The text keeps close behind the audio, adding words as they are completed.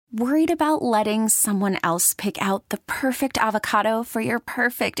Worried about letting someone else pick out the perfect avocado for your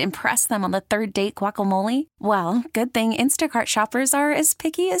perfect impress them on the third date guacamole? Well, good thing Instacart shoppers are as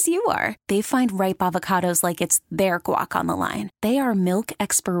picky as you are. They find ripe avocados like it's their guac on the line. They are milk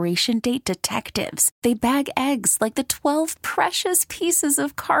expiration date detectives. They bag eggs like the 12 precious pieces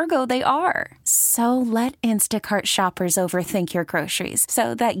of cargo they are. So let Instacart shoppers overthink your groceries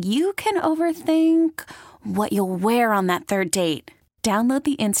so that you can overthink what you'll wear on that third date. Download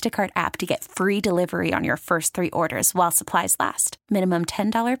the Instacart app to get free delivery on your first 3 orders while supplies last. Minimum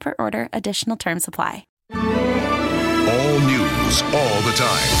 $10 per order. Additional terms apply. All news, all the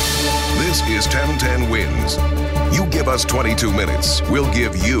time. This is 1010 Wins. You give us 22 minutes, we'll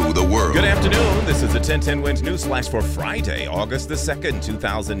give you the world. Good afternoon. This is the 1010 Wins News Flash for Friday, August the 2nd,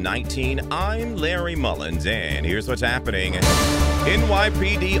 2019. I'm Larry Mullins, and here's what's happening.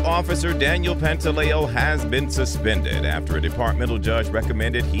 NYPD officer Daniel Pantaleo has been suspended after a departmental judge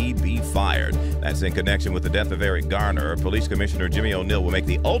recommended he be fired. That's in connection with the death of Eric Garner. Police Commissioner Jimmy O'Neill will make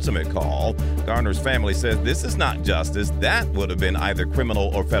the ultimate call. Garner's family says this is not justice. That would have been either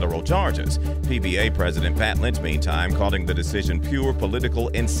criminal or federal charges. PBA President Pat Lynch, meantime, calling the decision pure political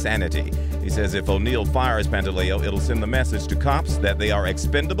insanity. He says if O'Neill fires Pantaleo, it'll send the message to cops that they are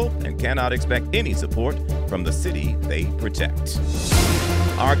expendable and cannot expect any support from the city they protect.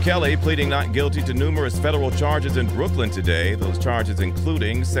 R. Kelly pleading not guilty to numerous federal charges in Brooklyn today. Those charges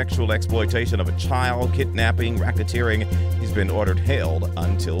including sexual exploitation of a child, kidnapping, racketeering. He's been ordered held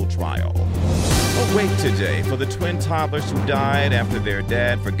until trial. A wake today for the twin toddlers who died after their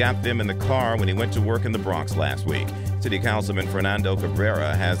dad forgot them in the car when he went to work in the Bronx last week. City Councilman Fernando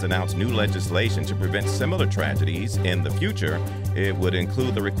Cabrera has announced new legislation to prevent similar tragedies in the future. It would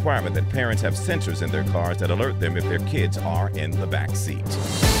include the requirement that parents have sensors in their cars that alert them if their kids are in the back seat.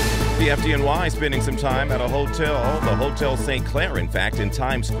 The FDNY spending some time at a hotel, the Hotel St. Clair, in fact, in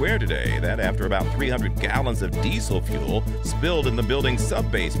Times Square today. That after about 300 gallons of diesel fuel spilled in the building's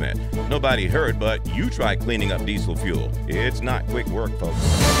sub-basement. Nobody hurt, but you try cleaning up diesel fuel. It's not quick work, folks.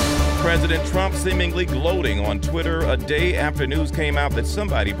 President Trump seemingly gloating on Twitter a day after news came out that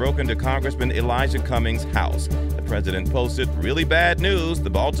somebody broke into Congressman Elijah Cummings' house. The president posted, "Really bad news. The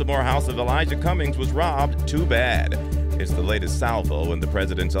Baltimore house of Elijah Cummings was robbed. Too bad." It's the latest salvo in the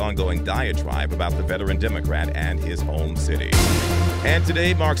president's ongoing diatribe about the veteran Democrat and his home city. And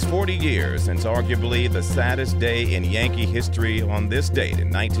today marks 40 years since arguably the saddest day in Yankee history. On this date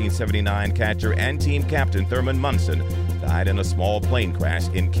in 1979, catcher and team captain Thurman Munson died in a small plane crash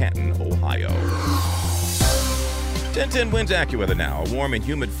in Canton, Ohio. 1010 Wins AccuWeather now. A warm and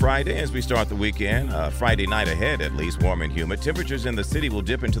humid Friday as we start the weekend. Friday night ahead, at least, warm and humid. Temperatures in the city will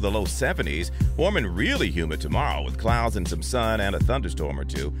dip into the low 70s. Warm and really humid tomorrow with clouds and some sun and a thunderstorm or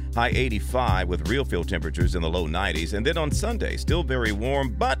two. High 85 with real feel temperatures in the low 90s. And then on Sunday, still very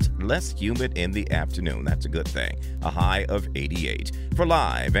warm, but less humid in the afternoon. That's a good thing. A high of 88. For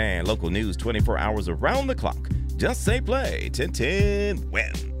live and local news 24 hours around the clock, just say play. 1010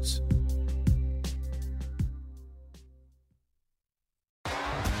 Wins.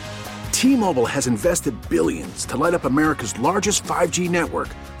 T-Mobile has invested billions to light up America's largest 5G network,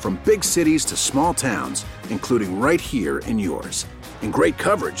 from big cities to small towns, including right here in yours. And great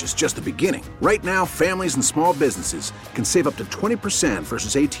coverage is just the beginning. Right now, families and small businesses can save up to 20%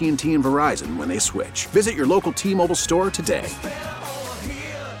 versus AT&T and Verizon when they switch. Visit your local T-Mobile store today.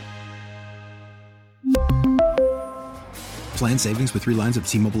 Plan savings with 3 lines of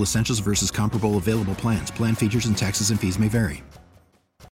T-Mobile Essentials versus comparable available plans. Plan features and taxes and fees may vary.